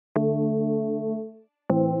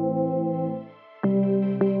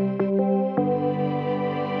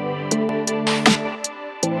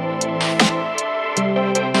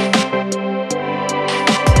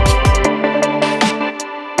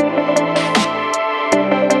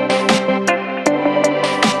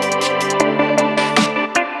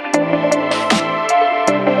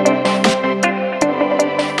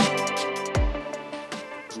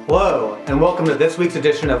welcome to this week's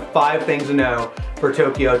edition of 5 Things to Know for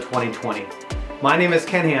Tokyo 2020. My name is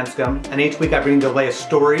Ken Hanscom, and each week I bring the latest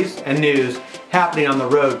stories and news happening on the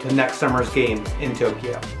road to next summer's games in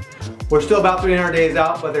Tokyo. We're still about 300 days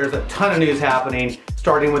out, but there's a ton of news happening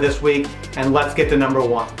starting with this week, and let's get to number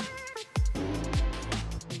 1.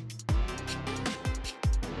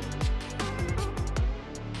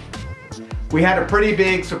 We had a pretty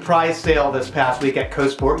big surprise sale this past week at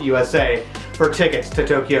CoSport USA for tickets to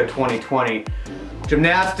Tokyo 2020.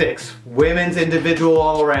 Gymnastics, women's individual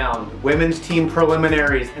all-around, women's team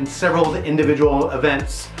preliminaries, and several of the individual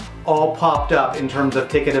events all popped up in terms of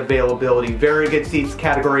ticket availability. Very good seats,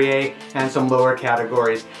 category A, and some lower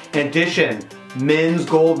categories. In addition, men's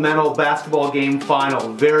gold medal basketball game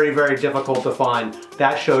final, very, very difficult to find.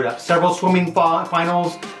 That showed up. Several swimming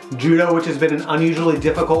finals, judo, which has been an unusually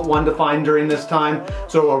difficult one to find during this time.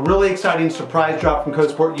 So a really exciting surprise drop from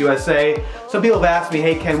CoSport USA. Some people have asked me,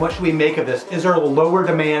 hey Ken, what should we make of this? Is there a lower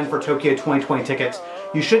demand for Tokyo 2020 tickets?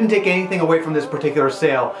 You shouldn't take anything away from this particular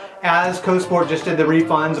sale. As CoSport just did the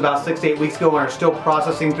refunds about 6 to 8 weeks ago and are still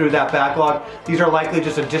processing through that backlog, these are likely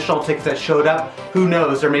just additional tickets that showed up. Who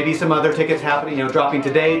knows? There may be some other tickets happening, dropping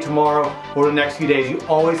today, tomorrow, or the next few days. You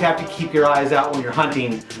always have to keep your eyes out when you're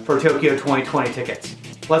hunting for Tokyo 2020 tickets.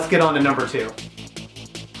 Let's get on to number 2.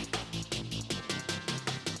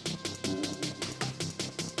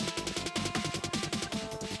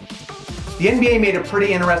 The NBA made a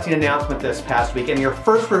pretty interesting announcement this past week, and your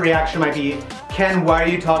first reaction might be, Ken, why are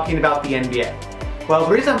you talking about the NBA? Well,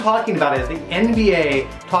 the reason I'm talking about it is the NBA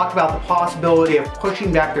talked about the possibility of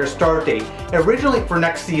pushing back their start date, originally for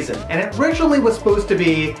next season. And it originally was supposed to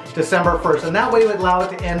be December 1st, and that way it would allow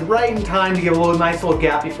it to end right in time to give a nice little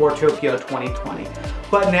gap before Tokyo 2020.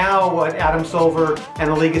 But now what Adam Silver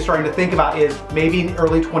and the league is starting to think about is maybe in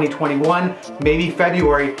early 2021, maybe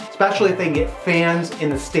February, especially if they can get fans in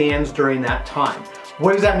the stands during that time.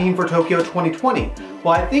 What does that mean for Tokyo 2020?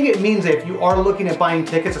 Well, I think it means that if you are looking at buying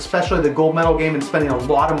tickets, especially the gold medal game, and spending a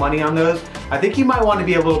lot of money on those, I think you might want to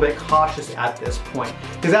be a little bit cautious at this point.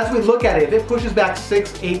 Because as we look at it, if it pushes back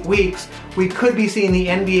 6-8 weeks, we could be seeing the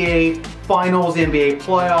NBA finals, the NBA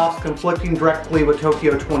playoffs conflicting directly with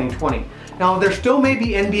Tokyo 2020. Now, there still may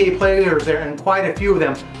be NBA players there, and quite a few of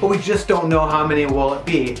them, but we just don't know how many will it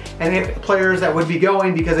be. And if players that would be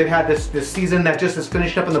going because they've had this season that just is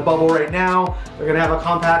finished up in the bubble right now, they're going to have a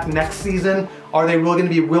compact next season, are they really going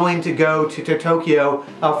to be willing to go to Tokyo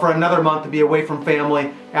for another month to be away from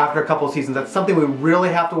family after a couple of seasons? That's something we really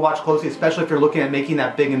have to watch closely, especially if you're looking at making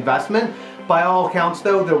that big investment. By all accounts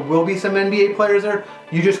though, there will be some NBA players there.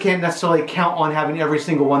 You just can't necessarily count on having every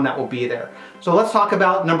single one that will be there. So let's talk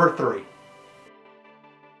about number 3.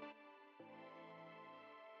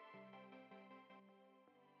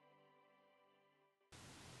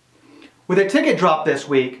 With a ticket drop this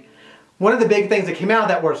week, one of the big things that came out of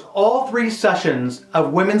that was all 3 sessions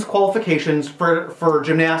of women's qualifications for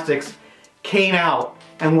gymnastics came out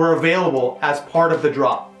and were available as part of the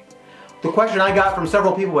drop. The question I got from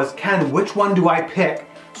several people was, Ken, which one do I pick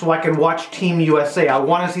so I can watch Team USA? I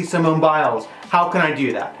want to see Simone Biles. How can I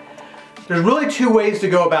do that? There's really 2 ways to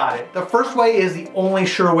go about it. The first way is the only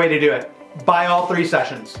sure way to do it. Buy all 3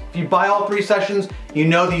 sessions. If you buy all 3 sessions, you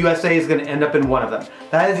know the USA is going to end up in one of them.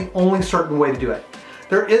 That is the only certain way to do it.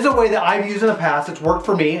 There is a way that I've used in the past. It's worked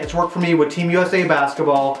for me. It's worked for me with Team USA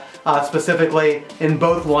basketball, specifically in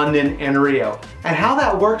both London and Rio. And how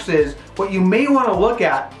that works is, what you may want to look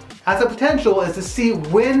at as a potential is to see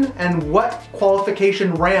when and what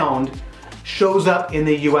qualification round shows up in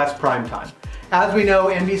the US primetime. As we know,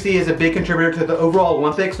 NBC is a big contributor to the overall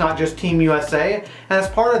Olympics, not just Team USA. And as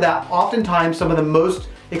part of that, oftentimes some of the most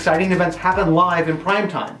exciting events happen live in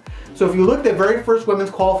primetime. So if you look at the very first women's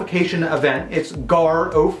qualification event, it's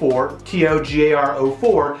GAR 04, T-O-G-A-R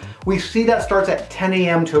 04, we see that starts at 10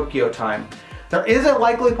 a.m. Tokyo time. There is a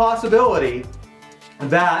likely possibility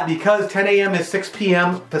that because 10 a.m. is 6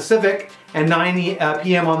 p.m. Pacific and 9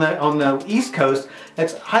 p.m. on the East Coast,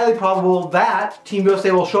 it's highly probable that Team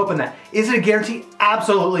USA will show up in that. Is it a guarantee?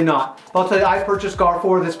 Absolutely not. But I'll tell you, I purchased GAR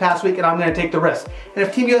 4 this past week and I'm going to take the risk. And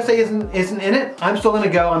if Team USA isn't in it, I'm still going to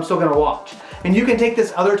go, I'm still going to watch. And you can take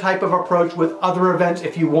this other type of approach with other events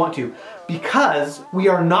if you want to, because we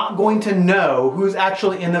are not going to know who's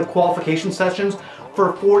actually in the qualification sessions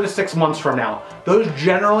for 4 to 6 months from now. Those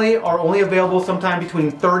generally are only available sometime between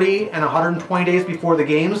 30 and 120 days before the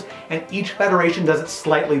games, and each federation does it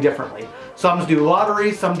slightly differently. Some do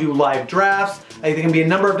lotteries, some do live drafts. There can be a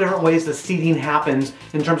number of different ways the seeding happens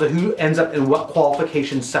in terms of who ends up in what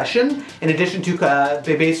qualification session, in addition to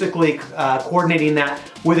basically coordinating that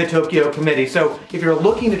with the Tokyo committee. So if you're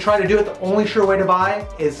looking to try to do it, the only sure way to buy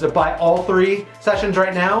is to buy all 3 sessions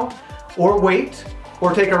right now. or wait,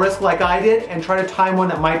 or take a risk like I did and try to time one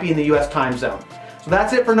that might be in the US time zone. So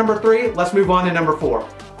that's it for number 3. Let's move on to number 4.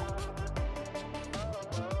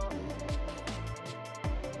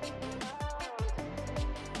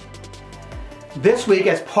 This week,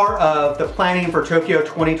 as part of the planning for Tokyo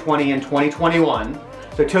 2020 and 2021,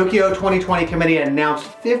 the Tokyo 2020 committee announced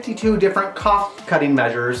 52 different cost-cutting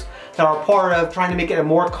measures that are part of trying to make it a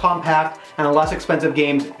more compact and a less expensive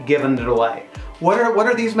games given the delay. What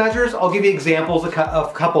are these measures? I'll give you examples of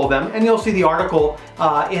a couple of them, and you'll see the article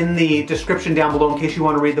in the description down below in case you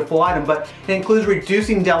want to read the full item, but it includes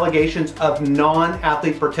reducing delegations of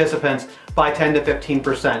non-athlete participants by 10 to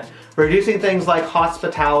 15%. Reducing things like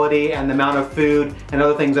hospitality and the amount of food and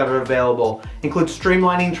other things that are available. Includes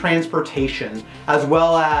streamlining transportation, as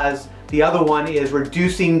well as the other one is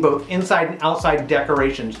reducing both inside and outside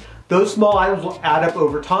decorations. Those small items will add up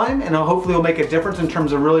over time and hopefully will make a difference in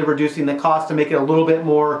terms of really reducing the cost to make it a little bit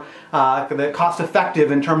more cost effective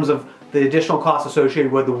in terms of the additional costs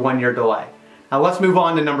associated with the 1-year delay. Now let's move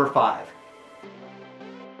on to number 5.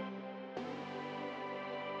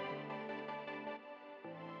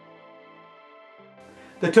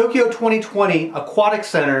 The Tokyo 2020 Aquatic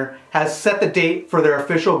Center has set the date for their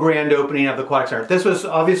official grand opening of the Aquatic Center. This was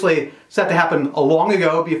obviously set to happen a long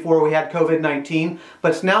ago before we had COVID-19,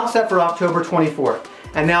 but it's now set for October 24th.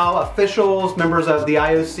 And now officials, members of the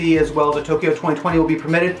IOC, as well as the Tokyo 2020 will be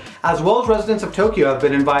permitted, as well as residents of Tokyo have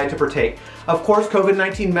been invited to partake. Of course,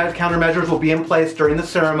 COVID-19 countermeasures will be in place during the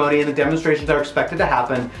ceremony and the demonstrations are expected to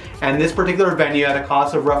happen. And this particular venue, at a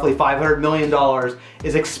cost of roughly $500 million,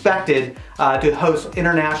 is expected to host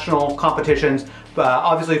international competitions,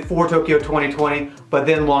 obviously for Tokyo 2020, but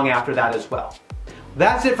then long after that as well.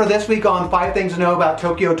 That's it for this week on 5 Things to Know About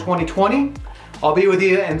Tokyo 2020. I'll be with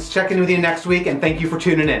you and check in with you next week, and thank you for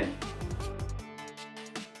tuning in.